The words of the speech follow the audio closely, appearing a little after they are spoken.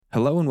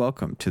Hello and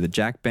welcome to the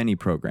Jack Benny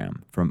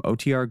program from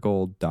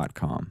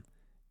OTRGold.com.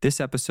 This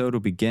episode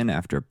will begin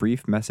after a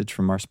brief message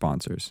from our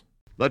sponsors.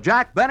 The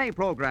Jack Benny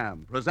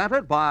program,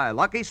 presented by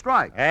Lucky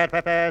Strike.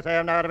 American.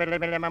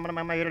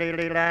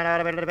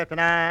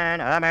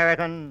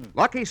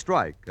 Lucky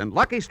Strike, and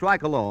Lucky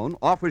Strike alone,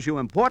 offers you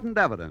important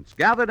evidence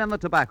gathered in the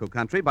tobacco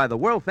country by the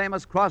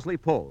world-famous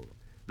Crosley Poll.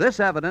 This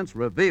evidence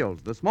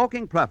reveals the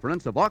smoking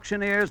preference of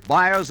auctioneers,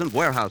 buyers, and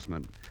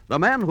warehousemen, the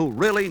men who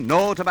really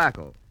know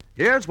tobacco.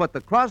 Here's what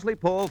the Crosley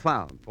Poll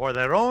found. For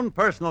their own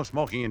personal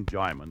smoking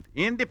enjoyment,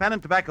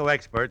 independent tobacco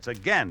experts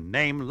again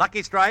name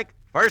Lucky Strike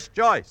first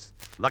choice.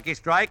 Lucky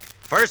Strike,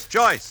 first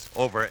choice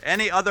over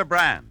any other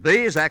brand.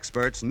 These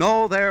experts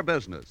know their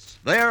business.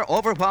 Their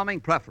overwhelming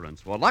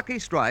preference for Lucky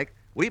Strike,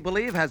 we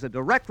believe, has a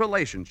direct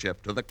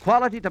relationship to the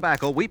quality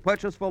tobacco we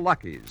purchase for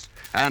Lucky's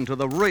and to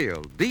the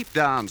real,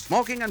 deep-down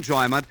smoking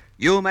enjoyment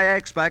you may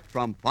expect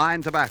from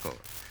fine tobacco.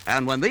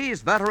 And when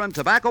these veteran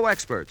tobacco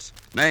experts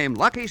name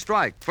Lucky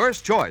Strike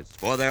first choice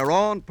for their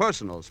own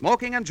personal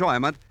smoking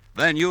enjoyment,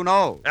 then you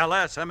know.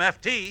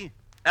 LSMFT.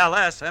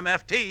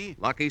 LSMFT.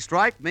 Lucky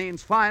Strike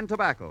means fine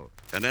tobacco.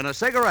 And in a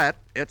cigarette,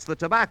 it's the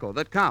tobacco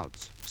that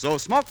counts. So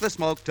smoke the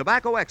smoke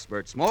tobacco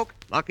experts smoke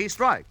Lucky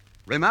Strike.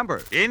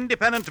 Remember,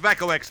 Independent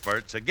tobacco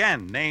experts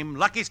again name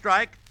Lucky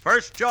Strike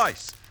first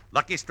choice.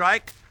 Lucky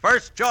Strike,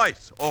 first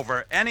choice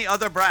over any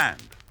other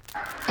brand.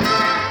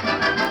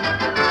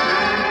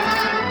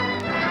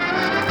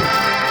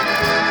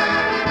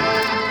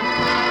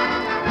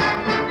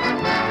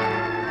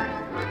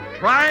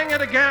 Trying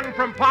it again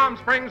from Palm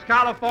Springs,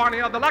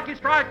 California, the Lucky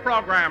Strike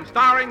program,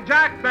 starring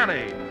Jack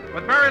Benny,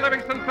 with Barry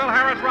Livingston, Phil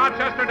Harris,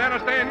 Rochester,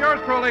 Dennis Day, and yours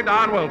truly,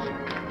 Don Wilson.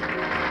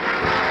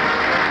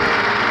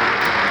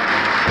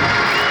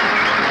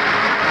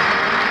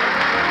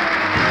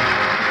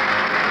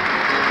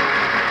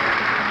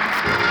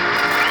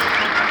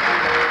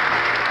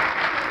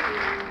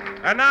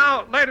 And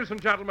now, ladies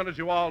and gentlemen, as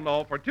you all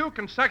know, for 2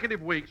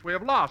 consecutive weeks we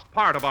have lost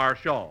part of our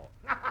show.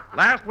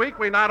 Last week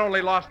we not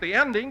only lost the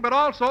ending, but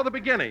also the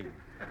beginning.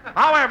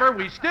 However,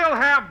 we still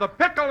have the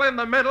pickle in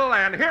the middle,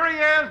 and here he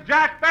is,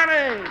 Jack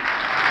Benny.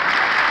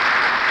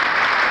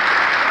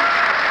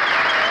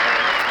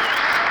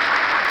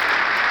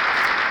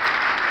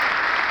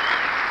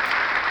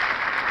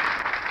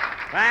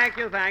 Thank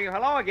you.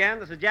 Hello again.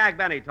 This is Jack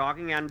Benny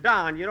talking. And,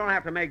 Don, you don't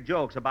have to make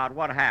jokes about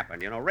what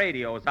happened. You know,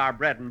 radio is our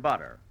bread and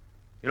butter.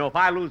 You know, if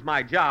I lose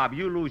my job,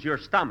 you lose your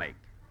stomach.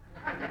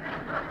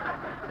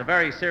 It's a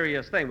very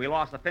serious thing. We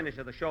lost the finish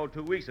of the show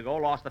 2 weeks ago,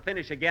 lost the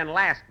finish again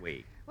last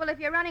week. Well, if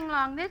you're running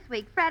along this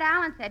week, Fred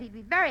Allen said he'd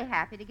be very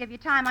happy to give you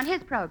time on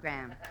his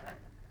program.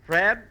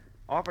 Fred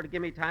offered to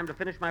give me time to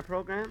finish my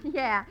program?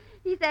 Yeah,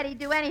 he said he'd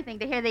do anything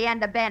to hear the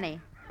end of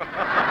Benny. Oh,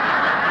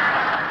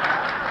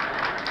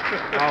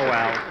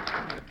 well.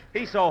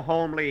 He's so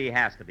homely, he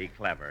has to be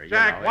clever.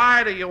 Jack,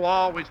 why do you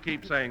always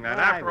keep saying that?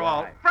 Why, After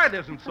all, why? Fred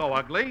isn't so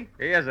ugly.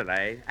 He isn't,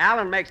 eh?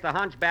 Allen makes the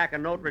hunchback of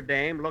Notre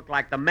Dame look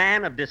like the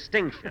man of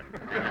distinction.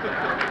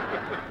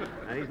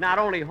 And he's not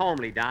only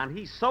homely, Don,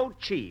 he's so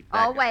cheap.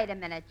 Oh, wait a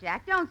minute,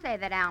 Jack. Don't say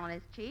that Allen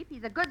is cheap.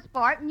 He's a good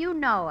sport, and you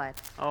know it.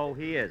 Oh,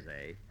 he is,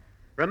 eh?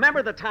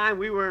 Remember the time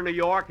we were in New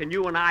York and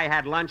you and I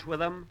had lunch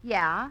with him?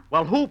 Yeah,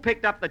 Well, who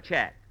picked up the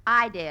check?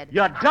 I did.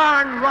 You're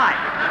darn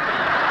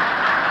right.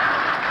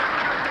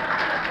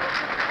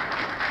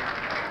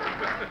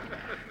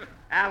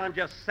 Allen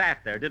just sat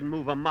there, didn't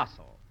move a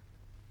muscle.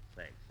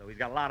 So he's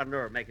got a lot of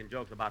nerve making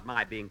jokes about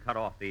my being cut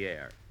off the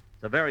air.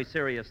 It's a very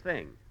serious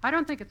thing. I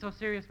don't think it's so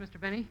serious, Mr.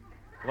 Benny.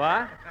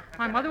 What?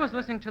 My mother was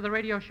listening to the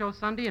radio show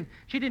Sunday, and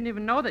she didn't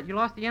even know that you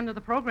lost the end of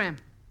the program.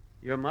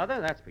 Your mother?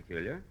 That's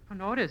peculiar. Oh,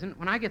 no, it isn't.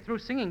 When I get through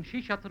singing,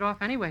 she shuts it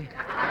off anyway.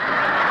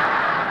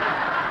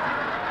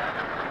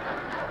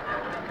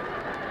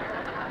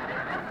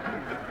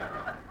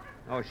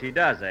 Oh, she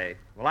does, eh?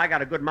 Well, I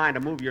got a good mind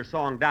to move your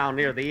song down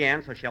near the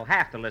end, so she'll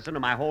have to listen to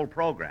my whole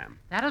program.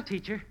 That'll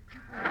teach her.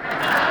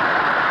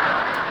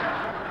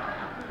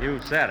 You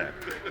said it.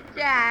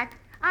 Jack,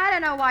 I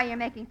don't know why you're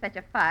making such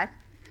a fuss.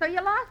 So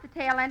you lost the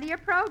tail end of your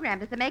program.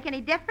 Does it make any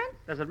difference?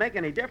 Does it make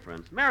any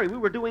difference? Mary, we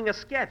were doing a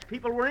sketch.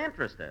 People were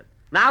interested.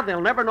 Now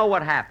they'll never know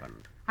what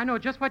happened. I know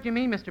just what you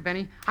mean, Mr.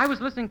 Benny. I was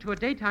listening to a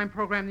daytime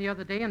program the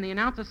other day, and the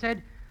announcer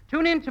said,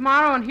 "Tune in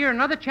tomorrow and hear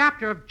another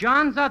chapter of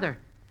John's Other."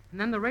 And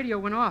then the radio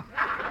went off.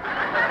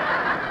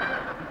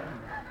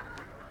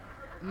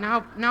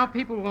 Now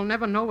people will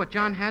never know what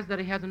John has that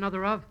he has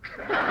another of.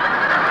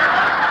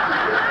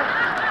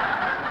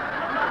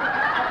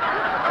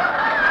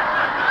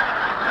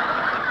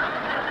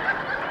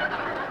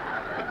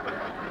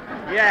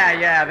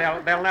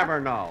 Yeah, they'll never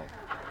know.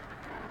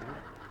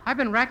 I've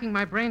been racking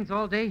my brains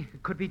all day.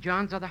 It could be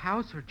John's other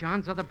house or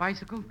John's other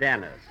bicycle.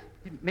 Dennis.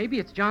 Maybe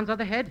it's John's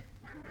other head.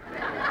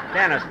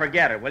 Dennis,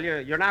 forget it, will you?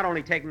 You're not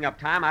only taking up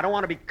time, I don't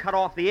want to be cut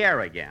off the air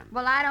again.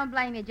 Well, I don't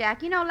blame you,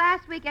 Jack. You know,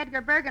 last week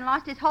Edgar Bergen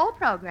lost his whole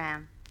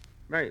program.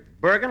 Mary,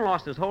 Bergen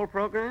lost his whole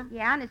program?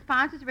 Yeah, and his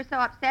sponsors were so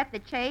upset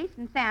that Chase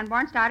and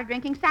Sanborn started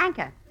drinking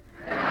Sanka.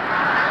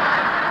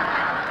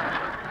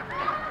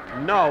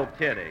 No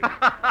kidding.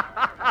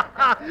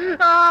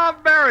 Oh,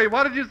 Mary,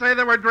 what did you say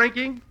they were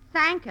drinking?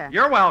 Sanka.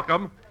 You're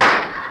welcome.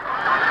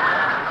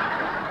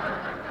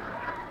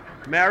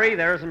 Mary,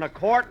 there isn't a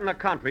court in the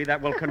country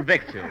that will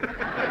convict you.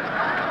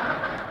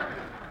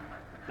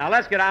 Now,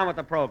 let's get on with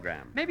the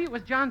program. Maybe it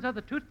was John's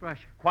other toothbrush.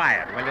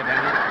 Quiet, will you,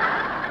 Danny?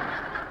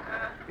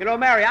 You know,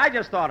 Mary, I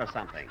just thought of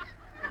something.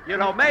 You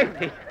know,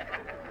 maybe...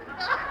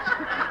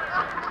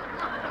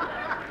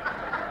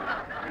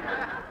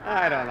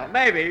 I don't know.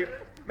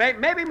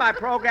 Maybe my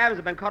programs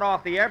have been cut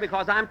off the air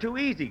because I'm too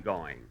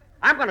easygoing.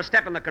 I'm going to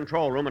step in the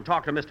control room and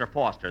talk to Mr.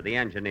 Foster, the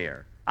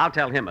engineer. I'll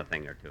tell him a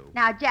thing or two.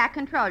 Now, Jack,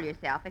 control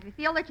yourself. If you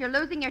feel that you're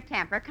losing your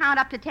temper, count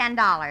up to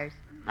 $10.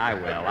 I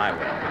will.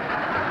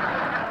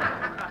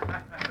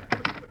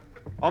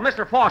 Oh,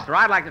 Mr. Foster,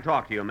 I'd like to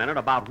talk to you a minute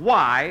about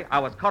why I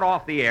was cut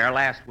off the air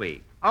last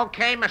week.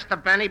 Okay, Mr.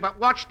 Benny, but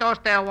watch those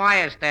there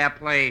wires there,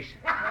 please.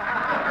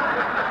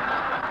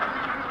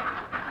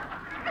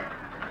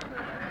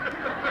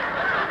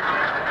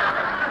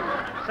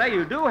 Say,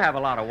 you do have a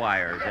lot of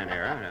wires in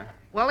here, huh?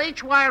 Well,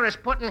 each wire is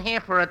put in here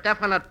for a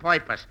definite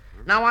purpose.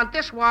 Now, on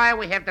this wire,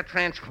 we have the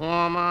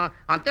transformer.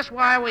 On this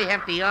wire, we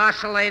have the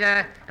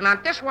oscillator. And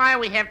on this wire,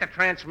 we have the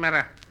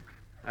transmitter.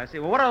 I see.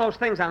 Well, what are those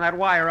things on that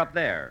wire up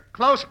there?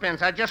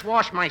 Clothespins. I just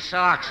washed my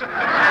socks.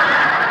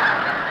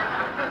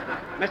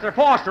 Mr.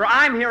 Foster,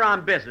 I'm here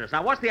on business.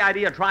 Now, what's the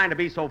idea of trying to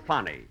be so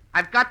funny?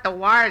 I've got the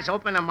wires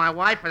open and my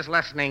wife is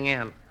listening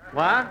in.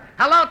 What?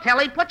 Hello,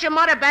 Tilly. Put your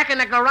mother back in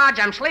the garage.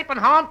 I'm sleeping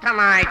home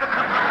tonight.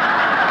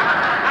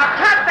 Now,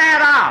 cut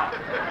that out.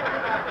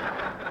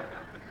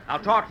 I'll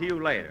talk to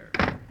you later.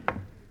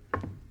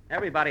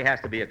 Everybody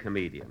has to be a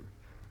comedian.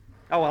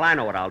 Oh, well, I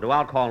know what I'll do.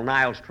 I'll call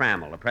Niles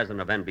Trammell, the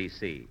president of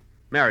NBC.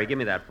 Mary, give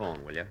me that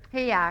phone, will you?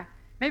 Here you are.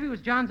 Maybe it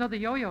was John's other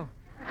yo-yo.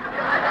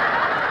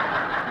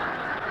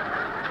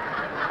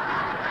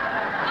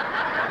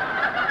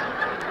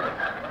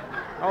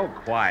 Oh,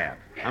 quiet.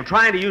 I'm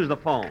trying to use the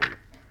phone.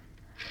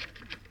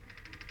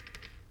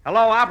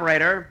 Hello,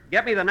 operator.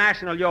 Get me the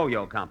National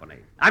Yo-Yo Company.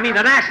 I mean,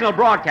 the National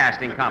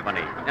Broadcasting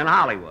Company in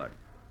Hollywood.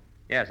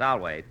 Yes, I'll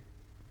wait.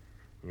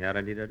 Hello,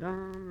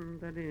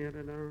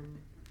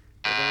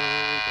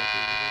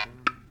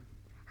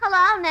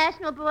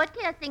 National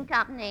Broadcasting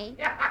Company.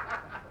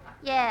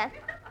 Yes.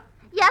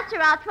 Yes, sir,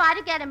 I'll try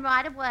to get him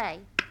right away.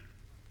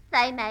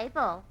 Say,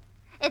 Mabel,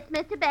 it's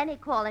Mr. Benny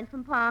calling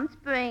from Palm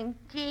Springs.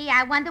 Gee,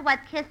 I wonder what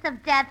Kiss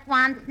of Death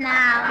wants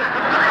now.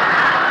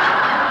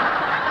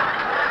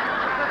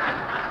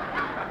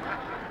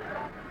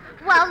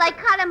 Well, they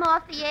cut him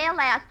off the air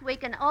last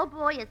week, and oh,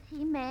 boy, is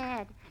he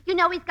mad. You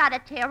know, he's got a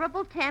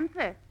terrible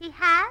temper. He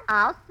has?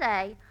 I'll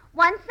say.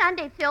 One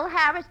Sunday, Phil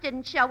Harris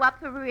didn't show up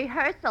for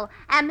rehearsal,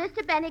 and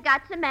Mr. Benny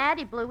got so mad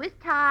he blew his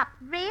top.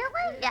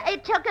 Really? Yeah,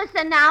 it took us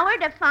an hour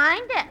to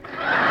find it.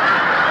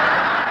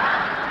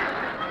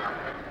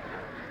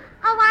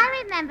 Oh,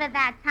 I remember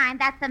that time.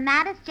 That's the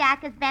maddest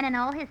Jack has been in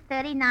all his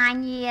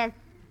 39 years.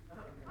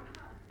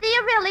 Do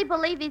you really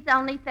believe he's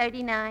only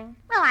 39?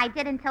 Well, I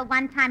did until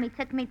one time he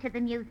took me to the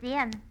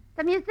museum.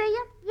 The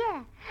museum?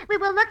 Yeah. We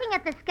were looking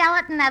at the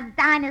skeleton of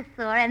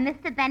dinosaur, and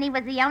Mr. Benny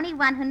was the only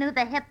one who knew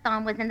the hip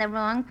bone was in the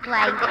wrong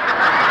place.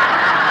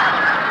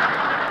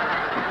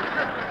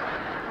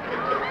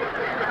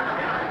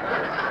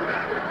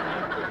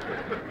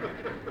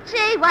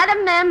 Gee, what a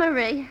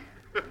memory.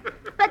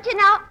 But, you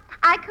know,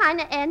 I kind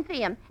of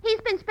envy him.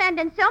 He's been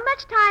spending so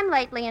much time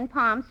lately in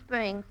Palm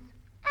Springs.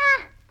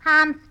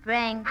 Palm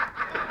Springs.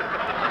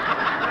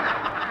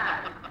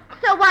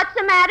 So what's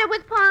the matter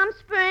with Palm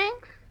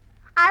Springs?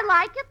 I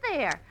like it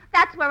there.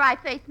 That's where I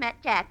first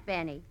met Jack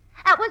Benny.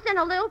 It was in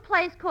a little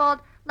place called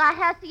La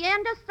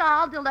Hacienda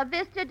Sal de la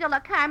Vista de la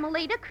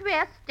Carmelita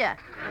Cresta.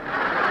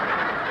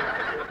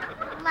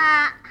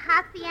 La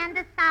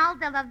Hacienda Sal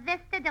de la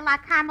Vista de la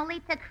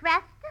Carmelita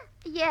Cresta?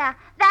 Yeah,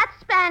 that's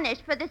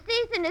Spanish. For the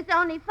season is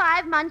only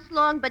 5 months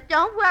long, but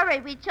don't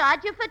worry, we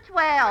charge you for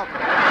 12.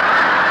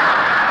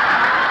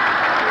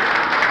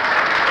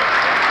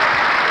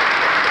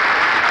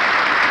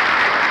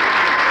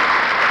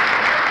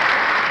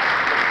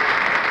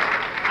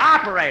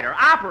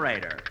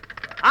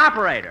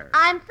 Operator.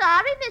 I'm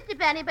sorry, Mr.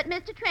 Benny, but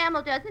Mr.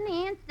 Trammell doesn't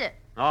answer.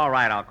 All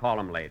right, I'll call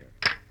him later.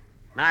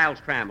 Niles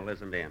Trammell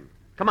isn't in.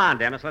 Come on,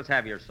 Dennis, let's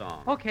have your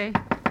song. Okay.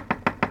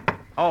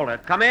 Hold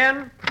it. Come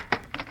in.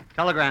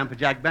 Telegram for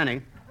Jack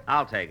Benny.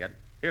 I'll take it.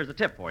 Here's a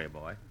tip for you,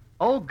 boy.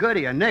 Oh,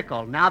 goody, a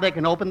nickel. Now they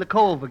can open the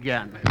cove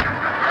again.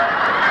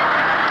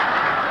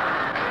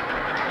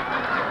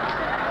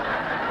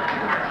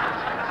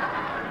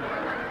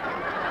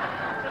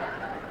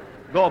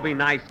 Go be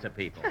nice to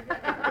people.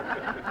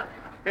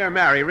 Here,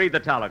 Mary, read the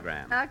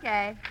telegram.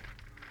 Okay.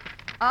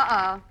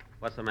 Uh-oh.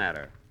 What's the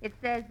matter? It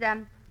says,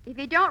 if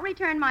you don't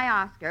return my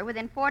Oscar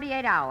within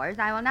 48 hours,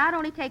 I will not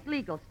only take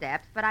legal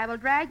steps, but I will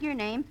drag your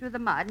name through the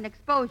mud and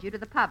expose you to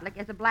the public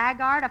as a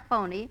blackguard, a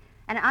phony,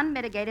 and an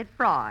unmitigated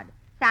fraud.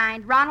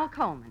 Signed, Ronald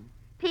Coleman.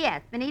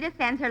 P.S. Benita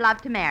sends her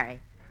love to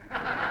Mary.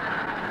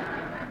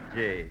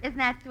 Gee. Isn't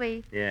that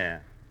sweet? Yeah.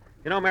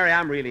 You know, Mary,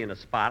 I'm really in a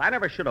spot. I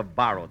never should have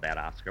borrowed that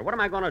Oscar. What am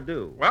I going to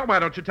do? Well, why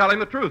don't you tell him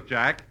the truth,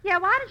 Jack? Yeah,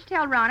 why did you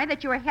tell Ronnie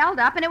that you were held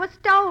up and it was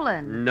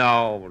stolen?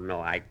 No,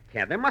 I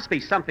can't. There must be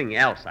something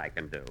else I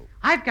can do.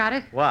 I've got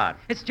it. What?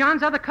 It's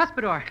John's other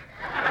cuspidor.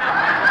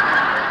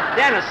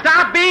 Dennis,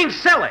 stop being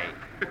silly.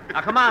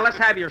 Now, come on, let's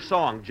have your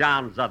song,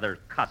 John's Other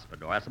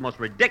Cuspidor. That's the most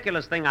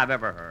ridiculous thing I've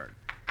ever heard.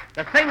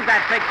 The things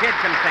that big kid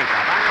can think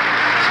of.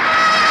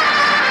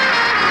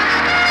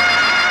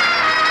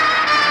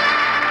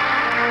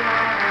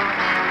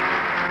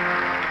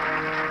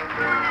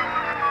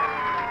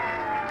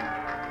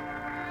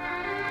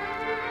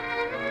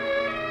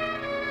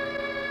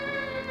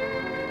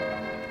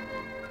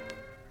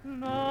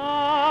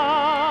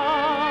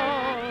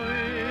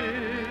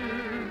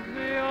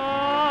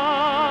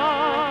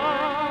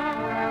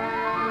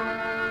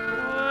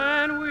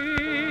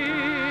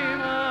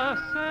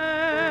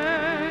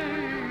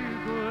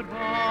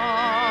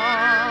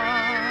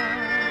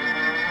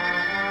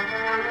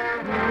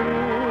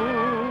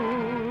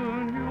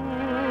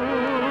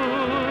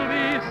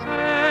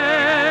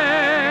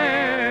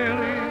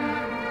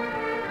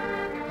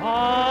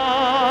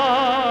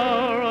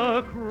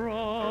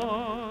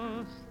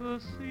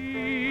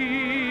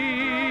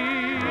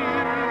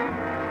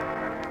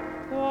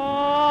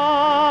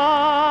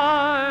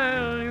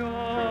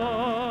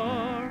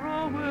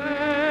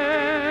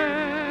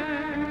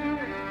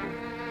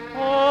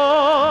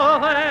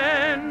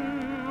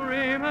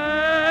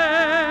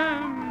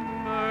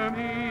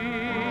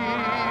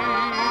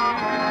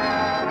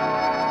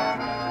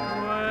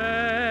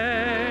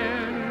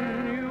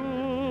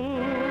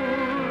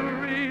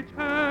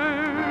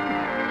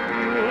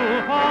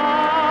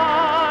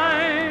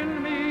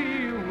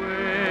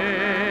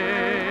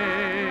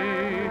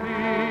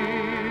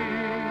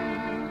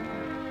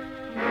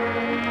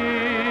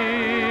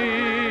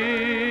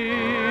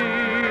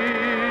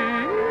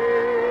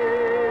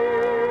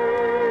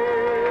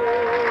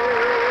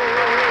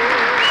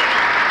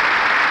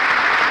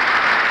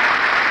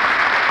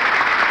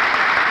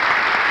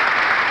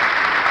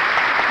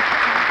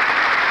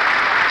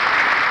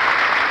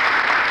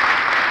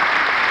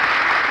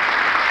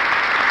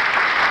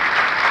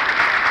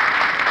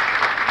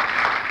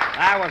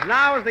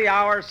 Now is the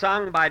hour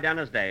sung by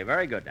Dennis Day.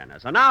 Very good,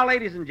 Dennis. And now,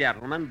 ladies and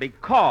gentlemen,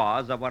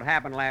 because of what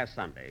happened last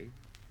Sunday,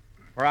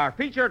 for our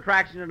feature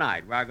attraction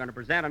tonight, we are going to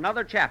present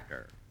another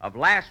chapter of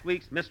last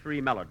week's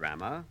mystery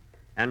melodrama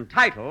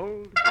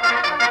entitled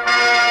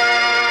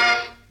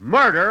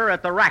Murder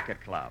at the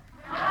Racquet Club.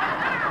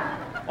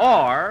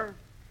 Or,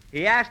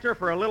 he asked her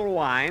for a little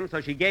wine,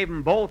 so she gave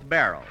him both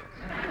barrels.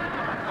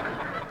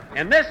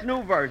 In this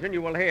new version,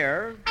 you will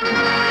hear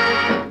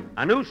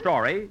a new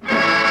story,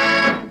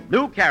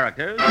 new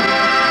characters,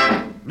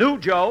 new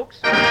jokes,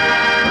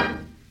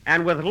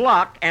 and with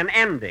luck, an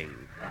ending.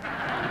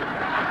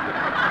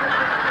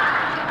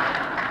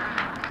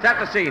 Set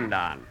the scene,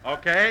 Don.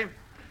 Okay.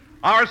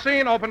 Our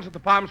scene opens at the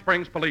Palm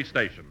Springs police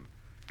station.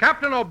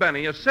 Captain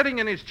O'Benny is sitting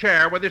in his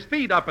chair with his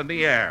feet up in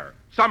the air.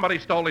 Somebody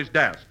stole his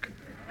desk.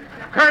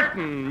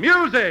 Curtain,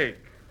 music!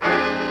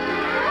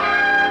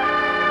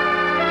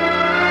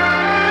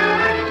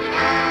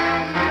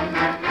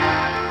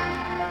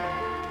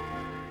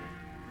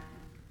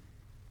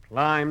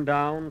 Climb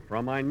down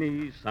from my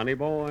knees, sonny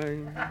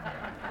boy.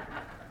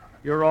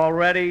 You're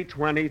already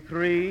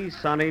 23,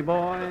 sonny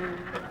boy.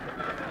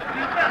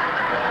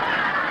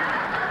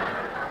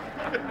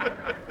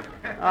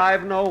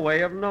 I've no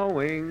way of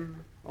knowing,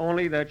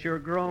 only that you're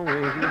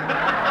growing.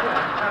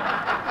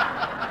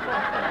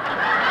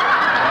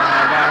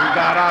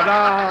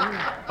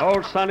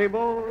 Oh, sonny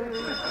boy.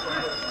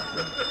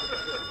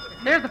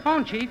 There's the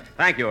phone, Chief.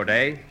 Thank you,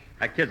 O'Day.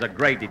 That kid's a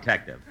great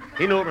detective.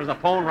 He knew it was the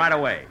phone right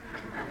away.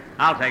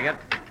 I'll take it.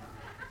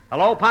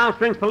 Hello, Palm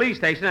Springs Police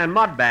Station and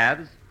mud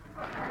baths.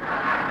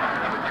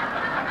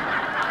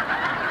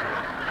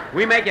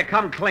 We make you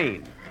come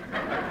clean.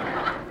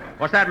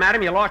 What's that,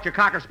 madam? You lost your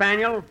Cocker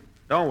Spaniel?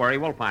 Don't worry,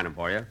 we'll find him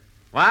for you.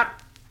 What?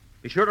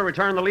 Be sure to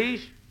return the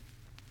leash?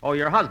 Oh,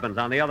 your husband's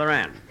on the other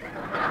end.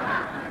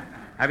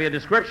 Have you a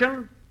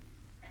description?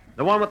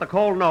 The one with the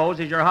cold nose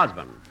is your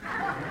husband.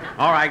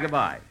 All right,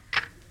 goodbye.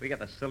 We got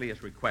the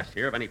silliest request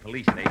here of any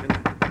police station.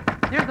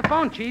 There's the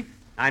phone, Chief.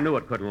 I knew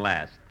it couldn't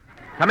last.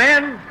 Come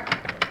in.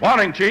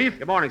 Morning, Chief.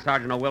 Good morning,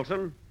 Sergeant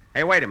O'Wilson.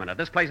 Hey, wait a minute.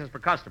 This place is for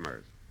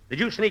customers. Did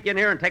you sneak in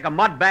here and take a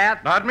mud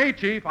bath? Not me,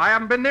 Chief. I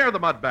haven't been near the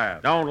mud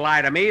bath. Don't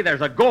lie to me.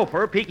 There's a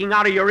gopher peeking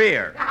out of your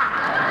ear.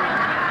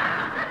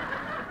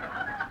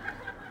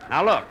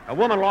 Now, look. A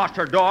woman lost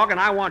her dog, and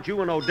I want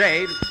you and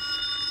O'Day...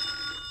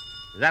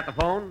 Is that the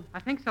phone? I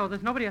think so.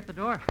 There's nobody at the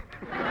door.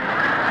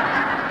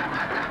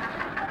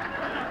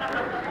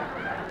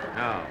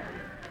 No.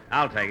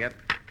 I'll take it.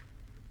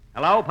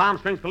 Hello, Palm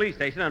Springs Police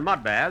Station and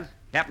mud baths.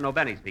 Captain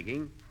O'Benny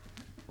speaking.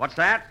 What's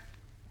that?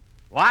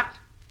 What?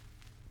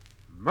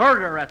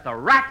 Murder at the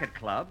Racquet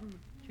Club?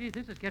 Gee,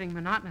 this is getting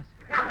monotonous.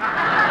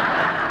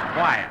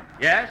 Quiet.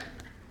 Yes?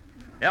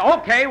 Yeah,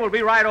 okay, we'll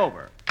be right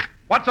over.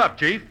 What's up,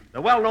 Chief? The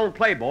well-known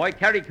playboy,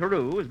 Kerry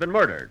Carew, has been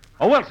murdered.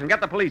 Oh, Wilson,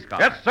 get the police car.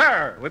 Yes,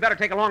 sir. We better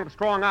take along the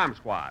strong arm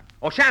squad.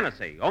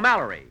 O'Shaughnessy,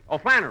 O'Mallory,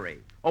 O'Flannery,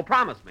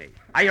 O'Promise Me.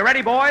 Are you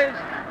ready, boys?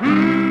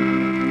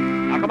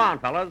 Now, come on,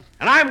 fellas.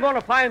 And I'm going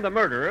to find the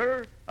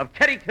murderer of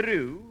Kerry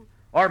Carew,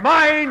 or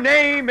my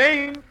name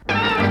ain't...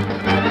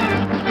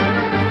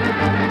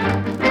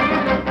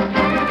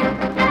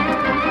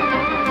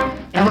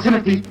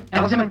 L-S-M-T,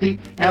 L-S-M-T,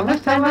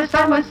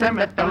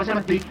 L-S-L-S-L-S-M-T,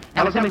 L-S-M-T,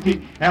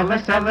 L-S-M-T,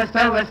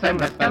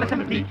 L-S-L-S-L-S-M-T,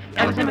 L-S-M-T,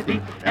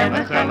 L-S-M-T,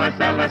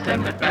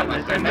 L-S-L-S-L-S-M-T,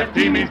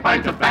 L-S-M-T means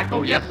fine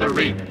tobacco, yes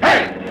sirree.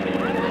 Hey!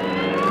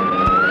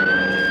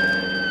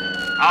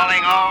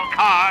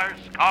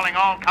 Calling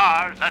all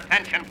cars,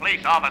 attention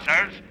police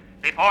officers.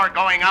 Before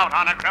going out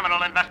on a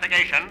criminal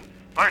investigation,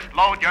 first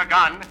load your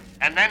gun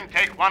and then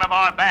take one of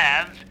our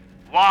baths.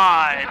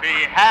 Why, be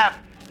half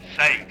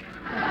safe.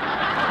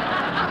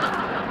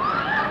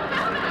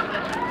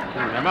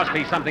 There must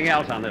be something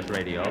else on this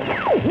radio.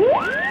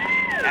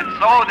 And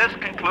so this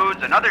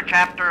concludes another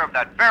chapter of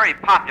that very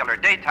popular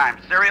daytime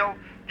serial,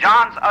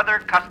 John's Other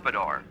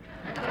Cuspidor.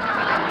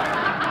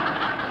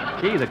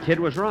 Gee, the kid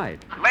was right.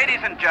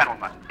 Ladies and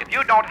gentlemen, if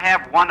you don't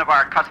have one of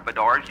our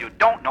cuspidors, you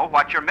don't know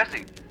what you're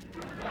missing.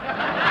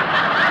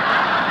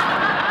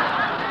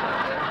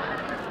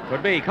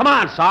 Could be. Come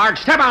on, Sarge.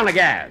 Step on the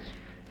gas.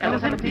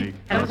 L-S-M-T,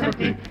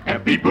 L-S-M-T,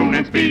 F.B. Boone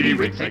and Speedy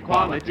Riggs say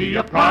quality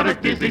of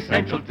product is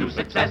essential to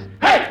success.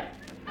 Hey!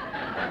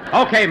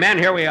 Okay, men,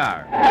 here we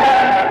are.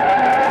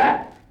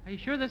 Are you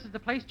sure this is the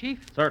place,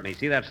 Chief? Certainly.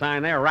 See that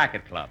sign there?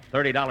 Racquet Club.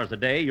 $30 a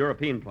day,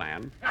 European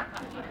plan.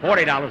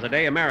 $40 a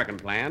day, American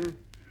plan.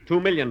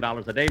 $2 million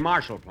a day,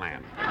 Marshall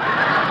plan.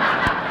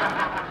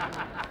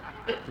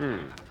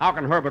 How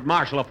can Herbert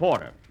Marshall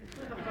afford it?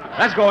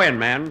 Let's go in,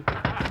 men.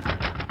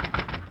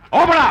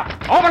 Open up!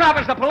 Open up,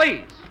 it's the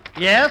police!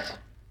 Yes?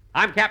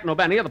 I'm Captain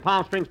O'Benny of the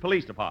Palm Springs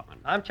Police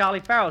Department. I'm Charlie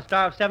Farrell,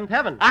 star of Seventh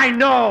Heaven. I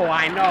know.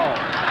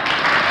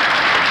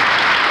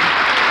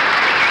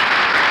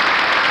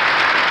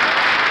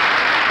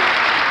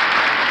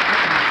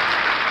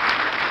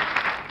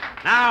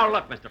 Now,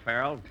 look, Mr.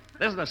 Farrell.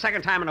 This is the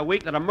second time in a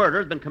week that a murder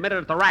has been committed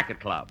at the Racquet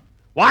Club.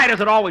 Why does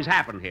it always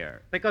happen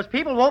here? Because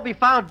people won't be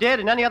found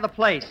dead in any other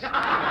place.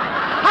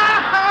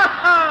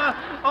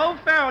 Oh,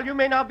 Farrell, you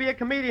may not be a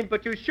comedian,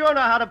 but you sure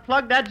know how to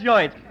plug that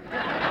joint.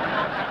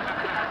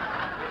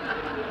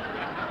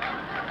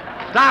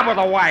 Stop with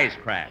the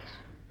wisecracks.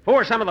 Who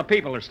are some of the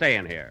people who are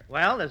staying here?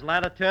 Well, there's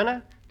Lana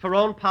Turner,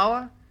 Tyrone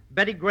Power,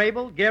 Betty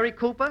Grable, Gary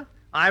Cooper,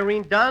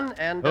 Irene Dunn,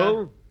 and...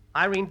 Who?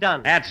 Irene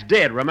Dunn. That's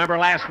did. Remember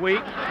last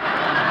week?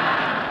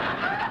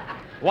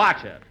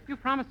 Watch it. You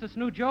promised us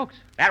new jokes.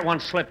 That one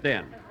slipped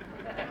in.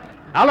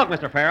 Now, look,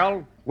 Mr.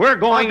 Farrell, we're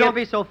going... Don't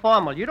be so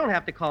formal. You don't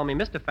have to call me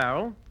Mr.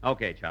 Farrell.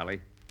 Okay,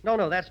 Charlie.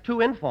 No, that's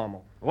too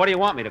informal. What do you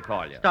want me to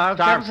call you? Star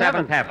of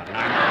Seventh Heaven.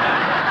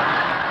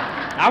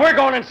 Now, we're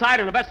going inside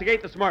and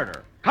investigate this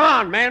murder. Come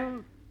on,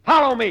 men.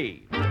 Follow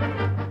me.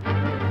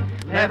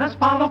 Let us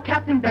follow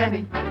Captain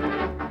Benny.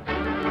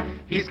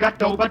 He's got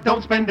dough, but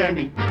don't spend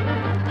any.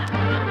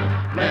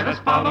 Let us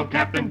follow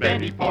Captain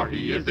Benny, for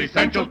he is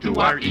essential to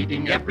our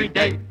eating every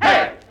day.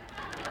 Hey!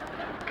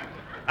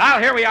 Well,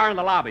 here we are in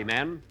the lobby,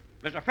 men.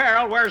 Mr.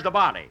 Farrell, where's the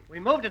body? We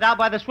moved it out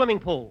by the swimming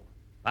pool.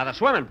 By the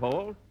swimming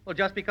pool? Well,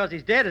 just because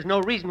he's dead is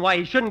no reason why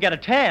he shouldn't get a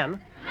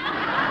tan.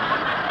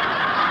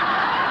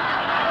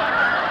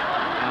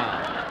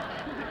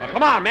 Well,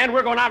 come on, men.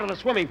 We're going out to the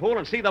swimming pool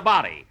and see the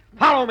body.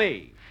 Follow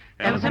me.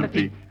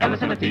 L-S-M-T,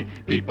 L-S-M-T,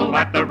 people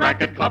at the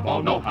Racquet Club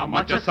all know how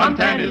much a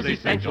suntan is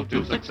essential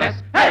to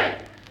success. Hey!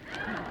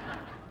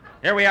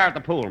 Here we are at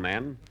the pool,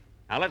 men.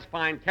 Now let's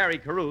find Kerry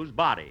Carew's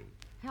body.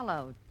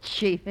 Hello,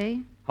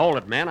 Chiefy. Hold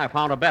it, men. I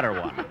found a better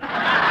one.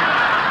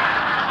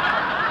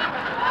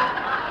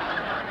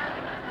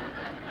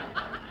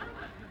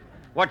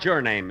 What's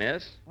your name,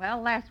 miss?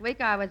 Well, last week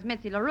I was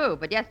Mitzi LaRue,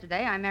 but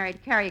yesterday I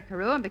married Kerry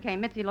Carew and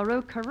became Mitzi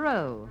LaRue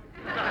Carew.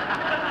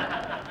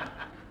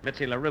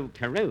 Mitzi LaRue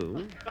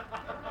Carew?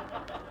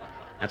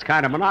 That's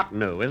kind of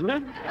monotonous, isn't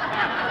it?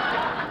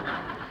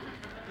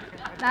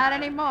 Not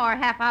anymore.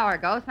 Half hour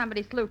ago,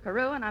 somebody slew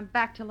Carew, and I'm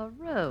back to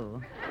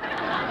LaRue.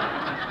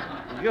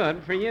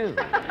 Good for you.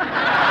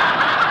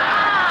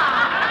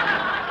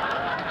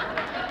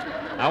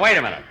 Now, wait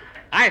a minute.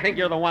 I think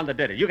you're the one that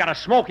did it. You got a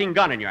smoking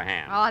gun in your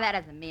hand. Oh, that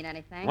doesn't mean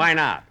anything. Why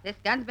not? This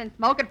gun's been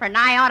smoking for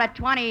nigh on to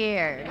 20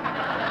 years.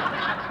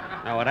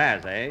 Oh, it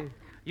has, eh?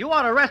 You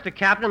ought to arrest her,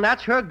 Captain.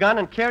 That's her gun,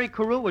 and Kerry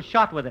Carew was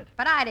shot with it.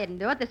 But I didn't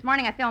do it. This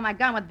morning I filled my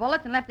gun with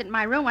bullets and left it in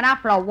my room, went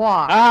out for a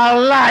walk. A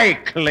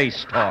likely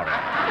story.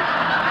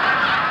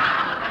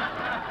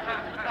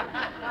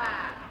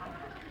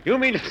 You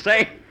mean to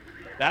say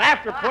that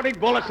after putting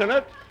bullets in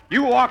it,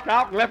 you walked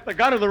out and left the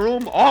gun in the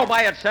room all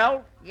by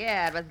itself?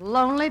 Yeah, it was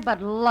lonely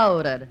but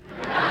loaded.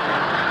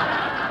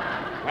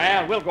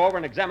 Well, we'll go over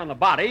and examine the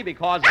body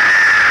because...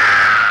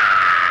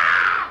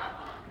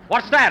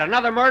 What's that,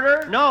 another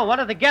murder? No, one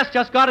of the guests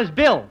just got his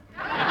bill.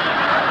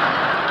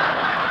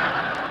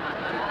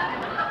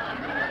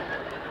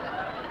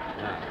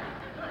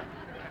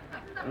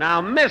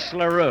 Now, Miss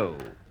LaRue,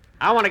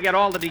 I want to get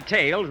all the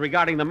details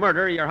regarding the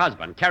murder of your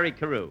husband, Kerry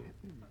Carew.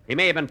 He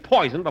may have been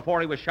poisoned before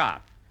he was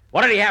shot.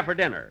 What did he have for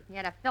dinner? He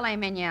had a filet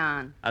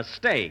mignon. A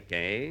steak,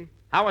 eh?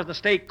 How was the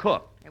steak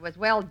cooked? It was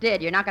well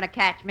did. You're not going to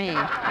catch me.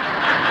 Well,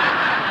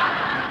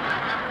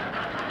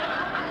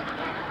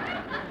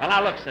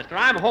 now, look, sister,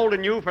 I'm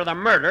holding you for the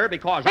murder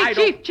because Hey, I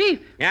don't...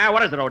 Chief! Yeah,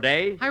 what is it,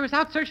 O'Day? I was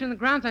out searching the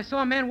grounds. I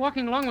saw a man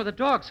walking along with a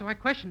dog, so I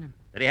questioned him.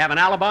 Did he have an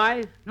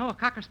alibi? No, a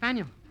Cocker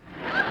Spaniel.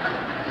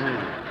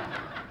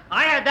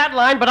 I had that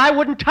line, but I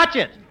wouldn't touch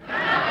it.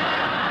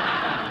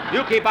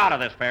 You keep out of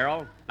this,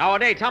 Farrell. Now,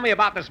 O'Day, tell me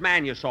about this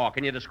man you saw.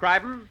 Can you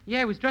describe him? Yeah,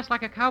 he was dressed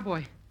like a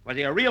cowboy. Was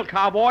he a real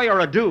cowboy or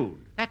a dude?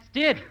 That's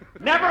did.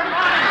 Never mind!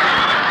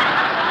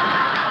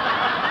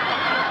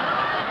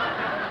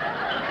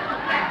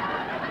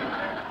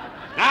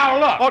 Now,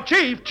 look. Oh,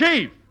 Chief!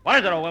 What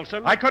is it, O.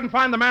 Wilson? I couldn't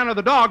find the man or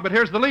the dog, but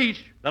here's the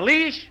leash. The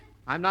leash?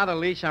 I'm not a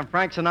leash. I'm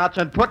Frank Sinatra,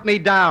 and put me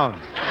down.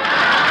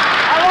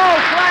 Hello,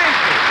 Frankie!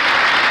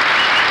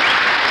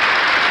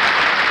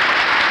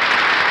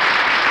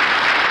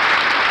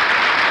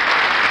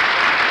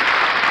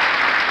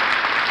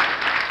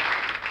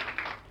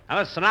 Now,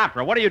 listen,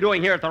 Sinatra, what are you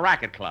doing here at the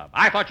Racquet Club?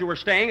 I thought you were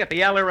staying at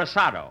the El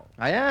Irisado.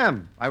 I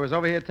am. I was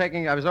over there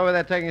taking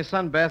a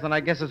sun bath, and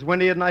I guess it's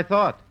windier than I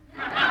thought.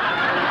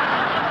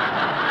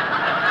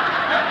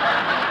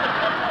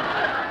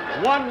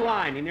 One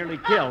line, he nearly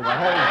killed the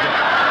whole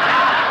joke.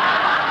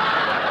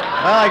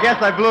 Well, I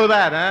guess I blew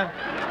that, huh?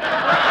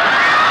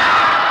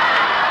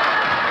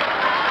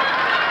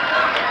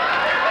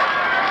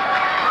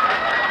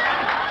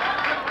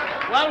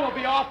 Well, we'll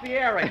be off the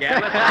air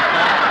again.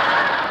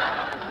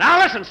 Now,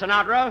 listen,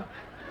 Sinatra.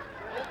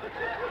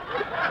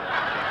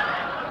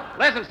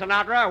 Listen,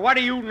 Sinatra, what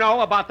do you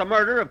know about the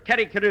murder of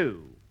Kerry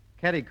Carew?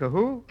 Kerry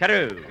Carew?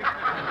 Carew.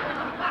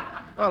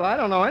 Well, I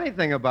don't know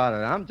anything about it.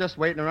 I'm just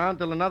waiting around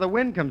till another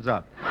wind comes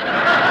up.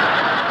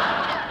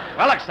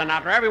 Well, look,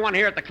 Sinatra, everyone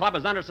here at the club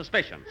is under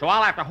suspicion, so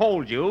I'll have to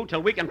hold you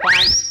till we can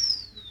find...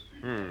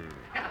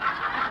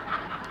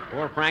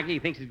 Poor Frankie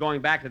thinks he's going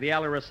back to the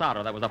El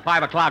Irisado. That was a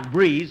 5 o'clock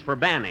breeze for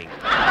banning.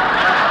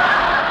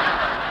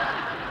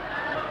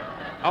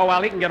 Oh,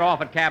 well, he can get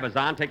off at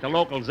Cabazon, take the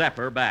local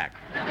Zephyr back.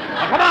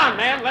 Well, come on,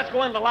 man. Let's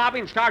go in the lobby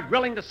and start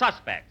grilling the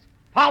suspects.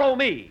 Follow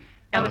me.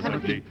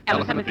 Ep652,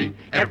 Ep652.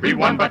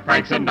 Everyone but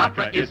Frank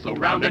Sinatra is so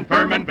round and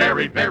firm and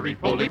very, very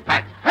fully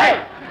packed.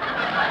 Hey!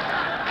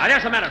 Now,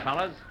 just a minute,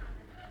 fellas.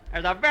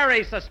 There's a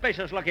very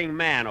suspicious-looking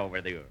man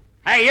over there.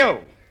 Hey, you!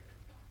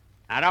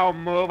 Now, don't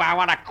move. I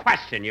want to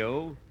question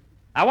you.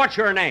 Now, what's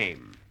your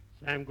name?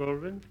 Sam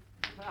Goldwyn.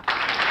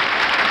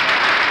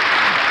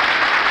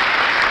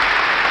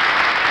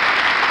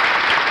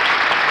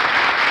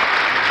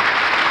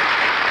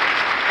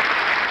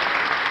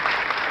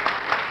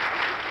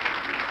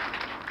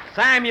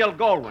 Samuel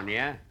Goldwyn,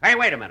 yeah? Hey,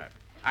 wait a minute.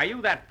 Are you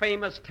that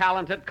famous,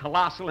 talented,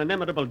 colossal,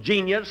 inimitable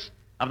genius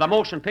of the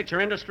motion picture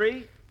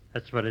industry?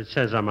 That's what it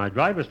says on my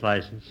driver's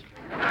license.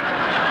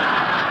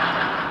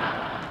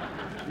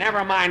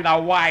 Never mind the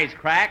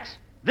wisecracks.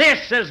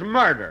 This is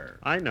murder.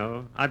 I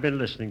know. I've been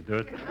listening to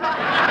it.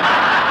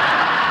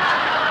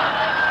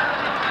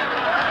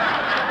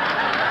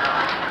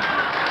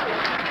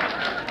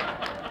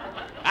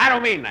 I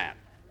don't mean that.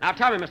 Now,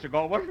 tell me, Mr.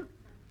 Goldwyn,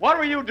 what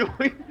were you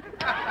doing?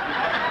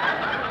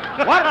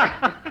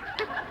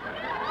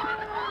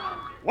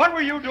 What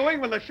were you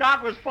doing when the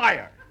shot was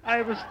fired?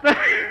 I was...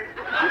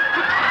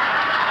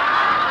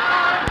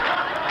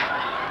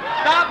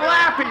 Stop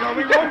laughing or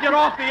we won't get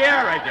off the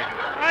air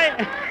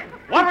again.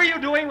 What were you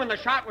doing when the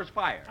shot was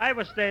fired? I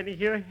was standing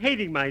here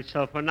hating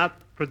myself for not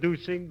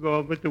producing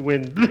Gone with the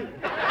Wind. At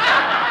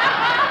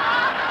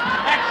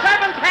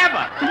seventh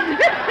heaven!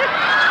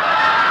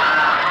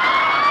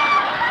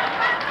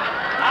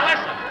 Now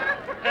listen.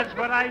 That's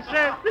what I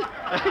said.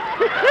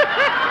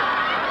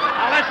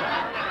 Now listen.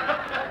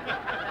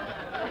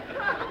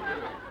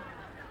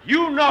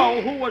 You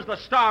know who was the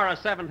star of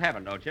Seventh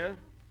Heaven, don't you?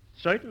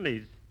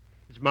 Certainly.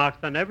 It's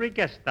marked on every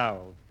guest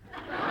towel.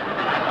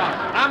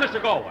 Now, Mr.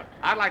 Goldwyn,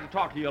 I'd like to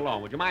talk to you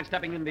alone. Would you mind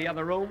stepping into the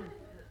other room?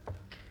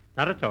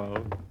 Not at all.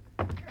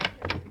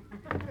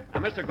 Now,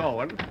 Mr.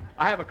 Goldwyn,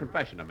 I have a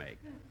confession to make.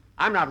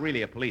 I'm not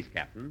really a police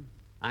captain.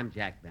 I'm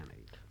Jack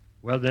Benny.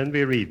 Well, then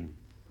we're reading.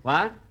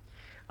 What?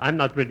 I'm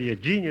not really a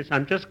genius.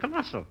 I'm just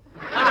colossal.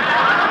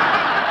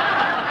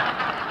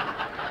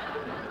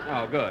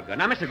 Oh, good.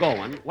 Now, Mr.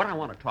 Goldwyn, what I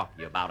want to talk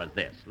to you about is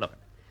this. Look,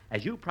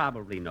 as you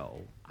probably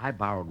know, I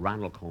borrowed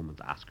Ronald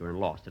Coleman's Oscar and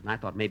lost it, and I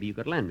thought maybe you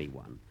could lend me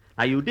one.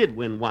 Now, you did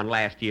win one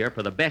last year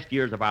for the best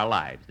years of our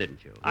lives,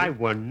 didn't you? I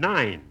won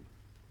 9.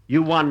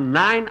 You won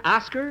 9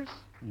 Oscars?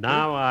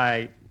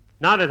 Now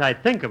that I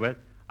think of it,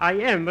 I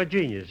am a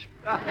genius.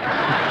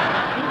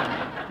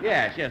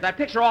 Yes. That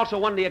picture also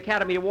won the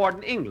Academy Award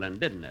in England,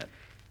 didn't it?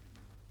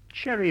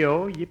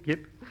 Cheerio, yip,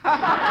 yip. Now,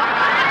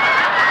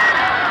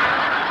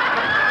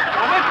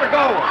 Mr.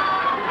 Goldwyn.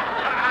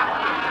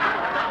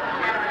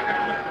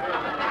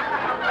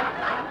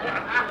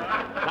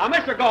 Now,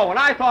 Mr. Goldwyn,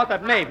 I thought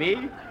that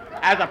maybe,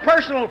 as a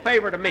personal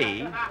favor to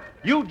me,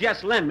 you'd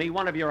just lend me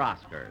one of your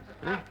Oscars.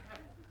 Huh?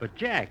 But,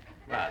 Jack,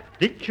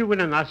 Didn't you win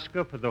an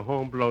Oscar for the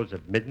home blows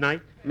at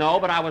midnight? No,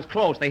 but I was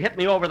close. They hit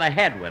me over the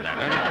head with it.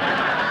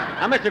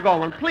 Now, Mr.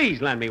 Goldwyn,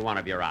 please lend me one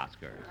of your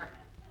Oscars.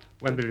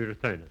 When will you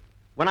return it?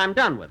 When I'm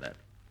done with it.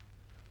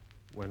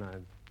 When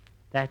I'm...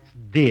 That's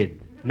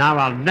did. Now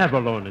I'll never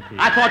loan it to you.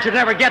 I thought you'd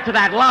never get to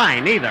that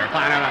line, either.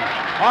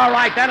 All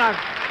right, then.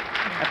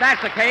 If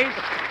that's the case,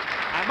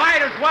 I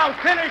might as well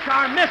finish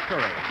our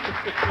mystery.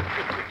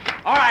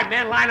 All right,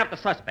 men, line up the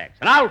suspects,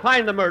 and I'll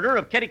find the murder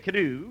of Kitty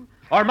Cadoo,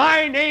 or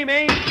my name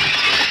ain't...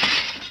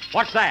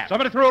 What's that?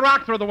 Somebody threw a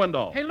rock through the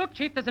window. Hey, look,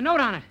 Chief, there's a note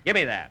on it. Give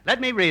me that.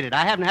 Let me read it.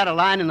 I haven't had a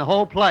line in the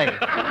whole play. You're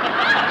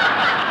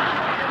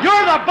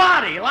the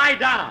body. Lie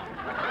down.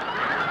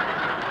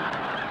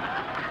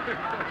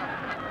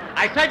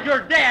 I said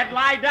you're dead.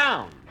 Lie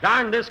down.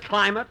 Darn this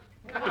climate.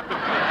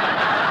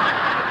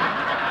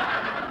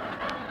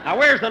 Now,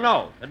 where's the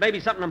note? It may be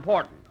something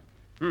important.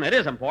 It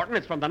is important.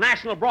 It's from the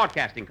National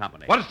Broadcasting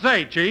Company. What does it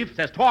say, Chief? It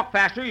says, talk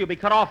faster, you'll be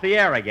cut off the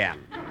air again.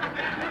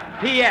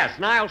 P.S.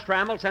 Niles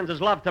Trammell sends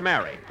his love to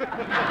Mary.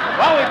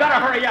 Well, we better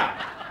hurry up.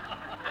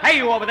 Hey,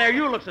 you over there,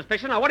 you look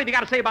suspicious. Now, what have you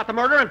got to say about the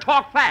murder, and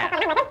talk fast?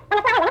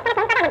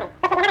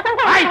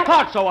 I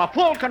thought so, a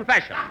full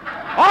confession.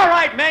 All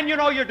right, men, you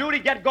know your duty.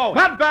 Get going.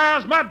 Mud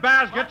baths.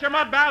 Get your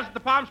mud baths at the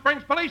Palm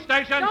Springs Police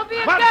Station. Don't be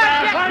a mud jerk,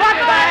 baths. Mud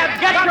baths.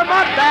 Get your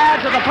mud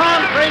baths at the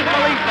Palm Springs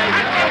Police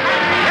Station.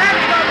 Get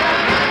them.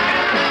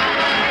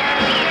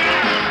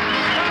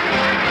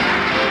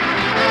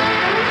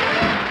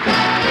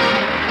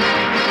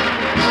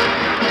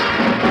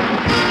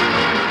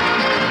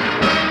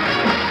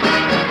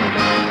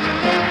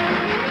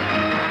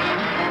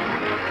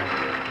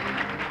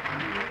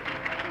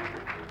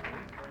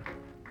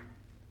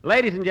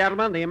 Ladies and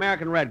gentlemen, the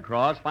American Red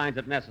Cross finds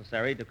it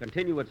necessary to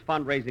continue its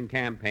fundraising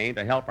campaign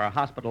to help our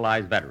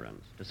hospitalized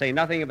veterans, to say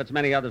nothing of its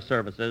many other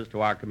services to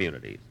our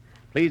communities.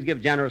 Please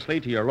give generously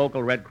to your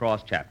local Red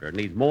Cross chapter. It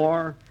needs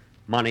more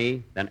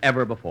money than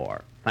ever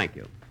before. Thank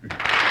you.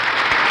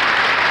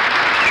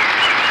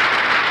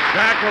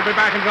 Jack will be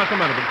back in just a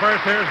minute, but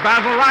first here's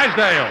Basil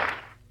Rysdale.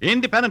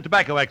 Independent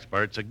tobacco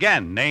experts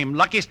again name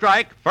Lucky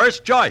Strike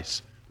first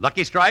choice.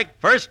 Lucky Strike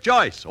first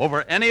choice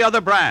over any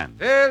other brand.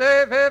 The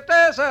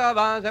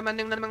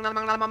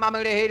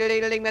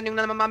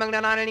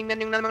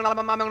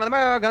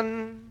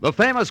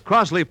famous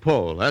Crosley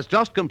poll has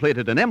just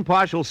completed an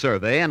impartial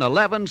survey in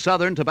 11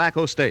 southern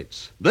tobacco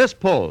states. This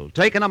poll,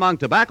 taken among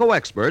tobacco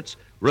experts,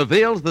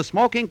 reveals the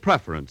smoking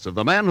preference of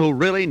the men who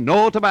really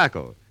know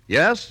tobacco.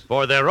 Yes?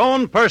 For their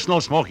own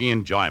personal smoking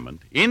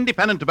enjoyment,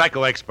 independent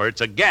tobacco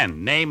experts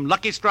again name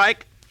Lucky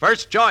Strike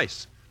first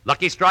choice.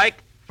 Lucky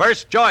Strike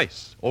first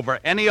choice over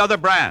any other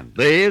brand.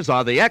 These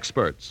are the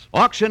experts,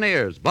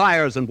 auctioneers,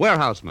 buyers, and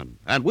warehousemen,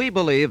 and we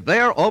believe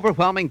their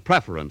overwhelming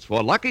preference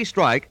for Lucky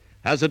Strike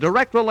has a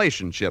direct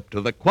relationship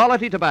to the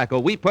quality tobacco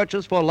we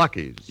purchase for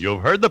Lucky's.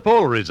 You've heard the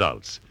poll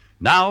results.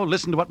 Now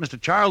listen to what Mr.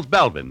 Charles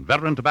Belvin,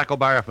 veteran tobacco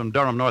buyer from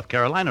Durham, North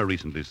Carolina,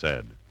 recently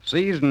said.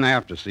 Season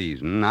after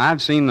season,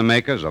 I've seen the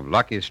makers of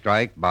Lucky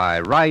Strike buy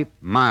ripe,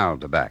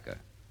 mild tobacco.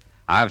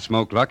 I've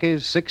smoked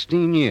Lucky's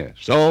 16 years.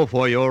 So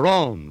for your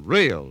own,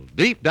 real,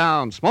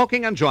 deep-down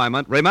smoking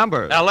enjoyment,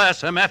 remember...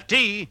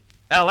 LSMFT.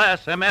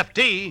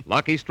 LSMFT.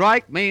 Lucky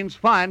Strike means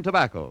fine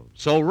tobacco.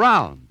 So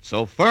round,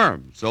 so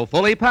firm, so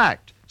fully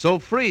packed, so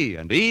free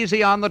and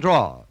easy on the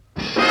draw.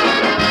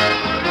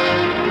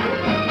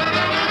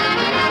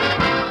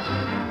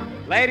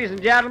 Ladies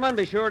and gentlemen,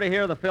 be sure to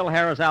hear the Phil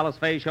Harris Alice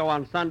Faye Show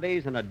on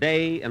Sundays and A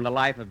Day in the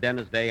Life of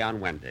Dennis Day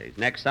on Wednesdays.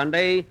 Next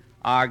Sunday,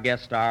 our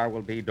guest star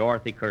will be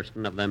Dorothy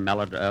Kirsten of the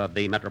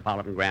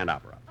Metropolitan Grand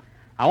Opera.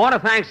 I want to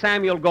thank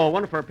Samuel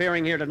Goldwyn for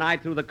appearing here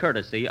tonight through the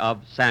courtesy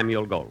of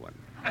Samuel Goldwyn.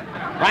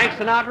 Frank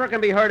Sinatra can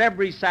be heard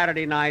every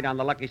Saturday night on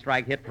the Lucky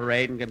Strike Hit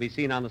Parade and can be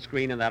seen on the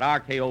screen in that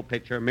RKO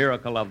picture,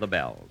 Miracle of the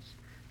Bells.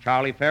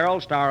 Charlie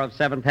Farrell, star of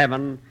Seventh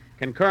Heaven,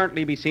 can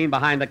currently be seen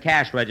behind the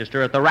cash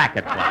register at the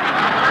Racquet Club.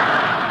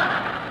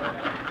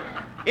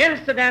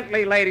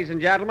 Incidentally, ladies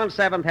and gentlemen,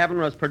 Seventh Heaven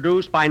was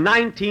produced by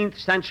 19th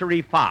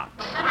Century Fox.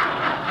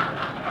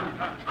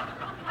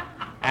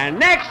 And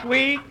next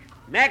week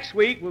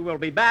we will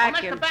be back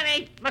Mr.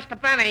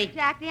 Benny.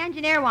 Jack, the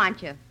engineer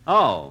wants you.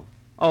 Oh,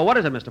 what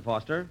is it, Mr.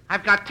 Foster?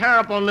 I've got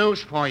terrible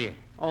news for you.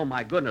 Oh,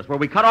 my goodness. Were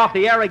we cut off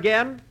the air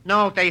again?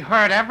 No, they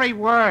heard every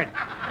word.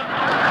 How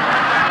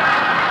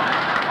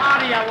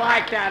do you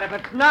like that? If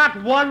it's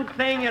not one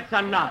thing, it's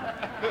another.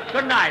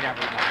 Good night,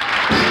 everybody.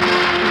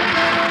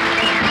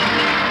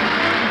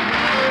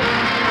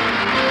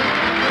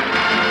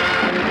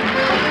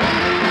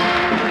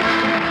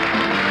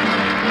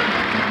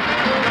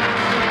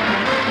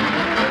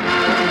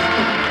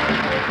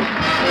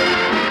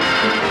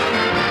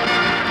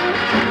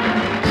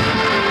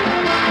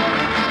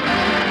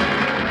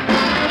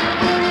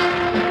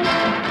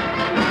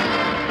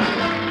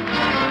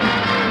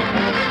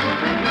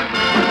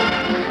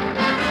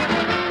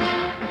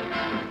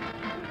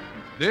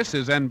 This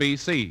is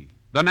NBC,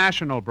 the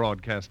national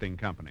broadcasting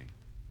company.